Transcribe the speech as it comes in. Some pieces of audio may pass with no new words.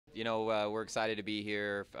We're excited to be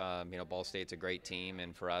here. Ball State's a great team,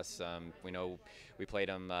 and for us, we know we played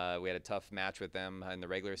them. We had a tough match with them in the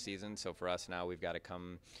regular season, so for us now we've got to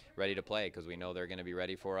come ready to play because we know they're going to be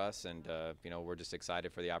ready for us, and we're just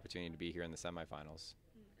excited for the opportunity to be here in the semifinals.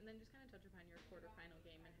 And then just kind of touch upon your quarterfinal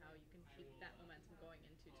game and how you can keep that momentum going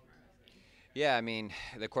into tomorrow's game. Yeah, I mean,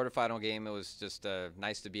 the quarterfinal game, it was just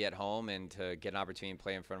nice to be at home and to get an opportunity to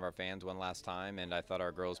play in front of our fans one last time. And I thought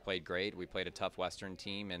our girls played great. We played a tough Western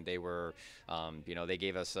team, and they were, they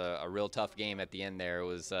gave us a real tough game at the end there. It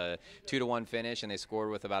was a 2-1 finish, and they scored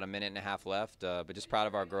with about a minute and a half left. But just proud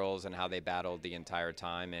of our girls and how they battled the entire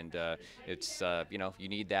time. And you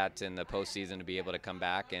need that in the postseason to be able to come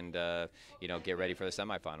back and, get ready for the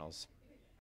semifinals.